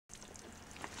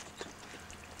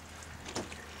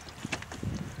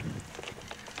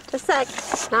A sec.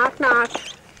 Knock, knock.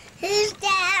 Who's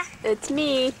there? It's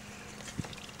me.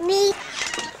 Me.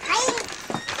 Hi,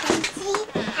 Cassi,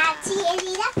 Cassi, and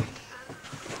Rita.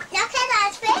 Look at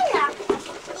our trailer.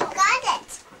 We got it.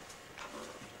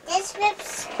 This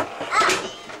rips up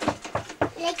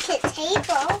like a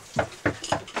table.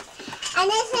 And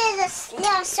this is a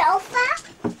little sofa.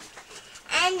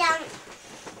 And it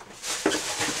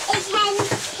has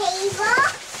a table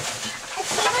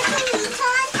to read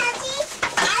on,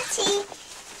 Cassi,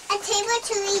 a table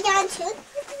to read on too.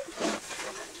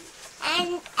 And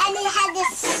it has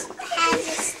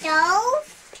a stove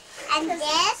and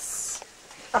this.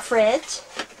 A fridge.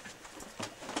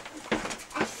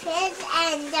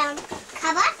 And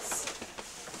cupboards.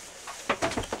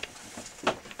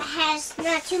 It has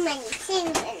not too many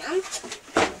things in them.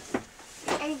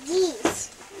 And these.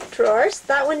 Drawers.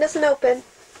 That one doesn't open.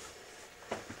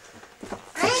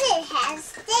 And it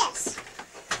has this.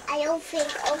 I don't think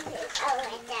open. Oh,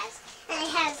 it does. And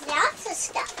it has lots of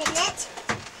stuff in it.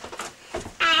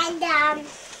 And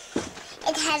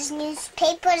it has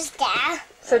newspapers there.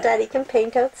 So Daddy can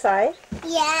paint outside.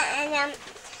 Yeah, and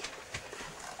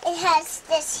it has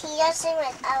this heater thing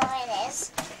with it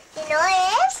is. You know what it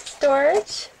is?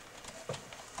 Storage.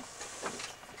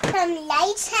 Some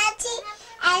lights, Hattie,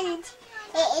 and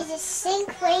it is a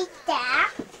sink right there.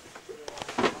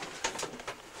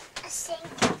 A sink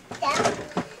there.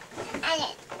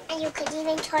 And you could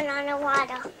even turn on the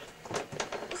water.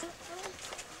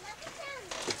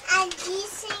 And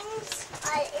these things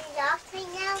are locked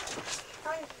right now.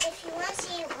 If you want to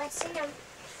see what's in them,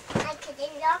 I could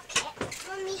unlock it.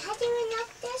 Mommy, how do you unlock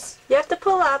this? You have to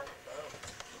pull up.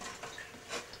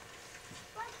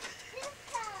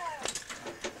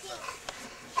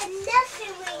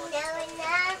 Nothing right now in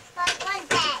there but one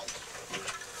bag.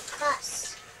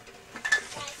 Plus.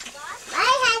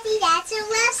 Bye, Hattie. That's a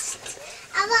list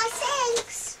of our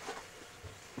things.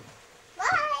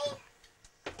 Bye.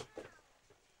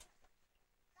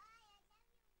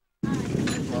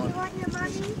 You want your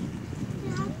mommy?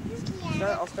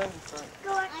 Yeah, I'll stand in front.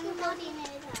 Go on to mommy.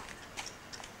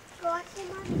 Go on to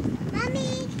mommy. Mommy,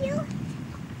 can you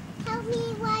help me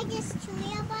ride this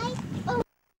trail bike? Oh.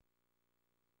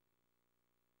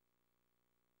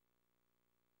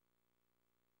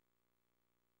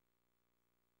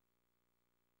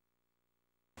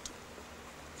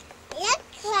 Look,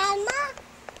 Grandma.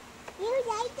 You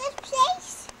like this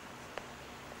place?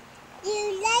 You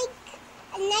like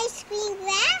a nice green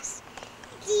grass?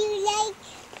 Do you like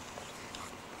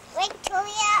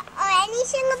Victoria or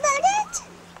anything about it?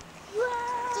 Do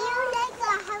you like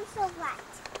our house or what?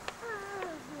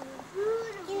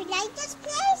 Do you like this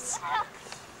place?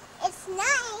 It's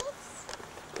nice.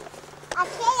 Our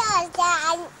trailer is there,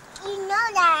 and you know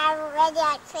that already,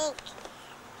 I think.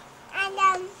 And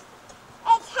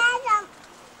it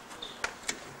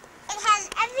has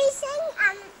everything.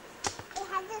 It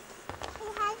has this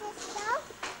stove.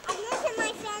 And this is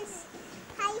my friends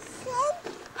Tyson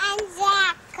and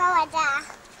Zach over there.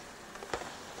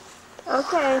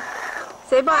 Okay.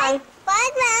 Say bye. Bye,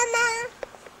 Grandma.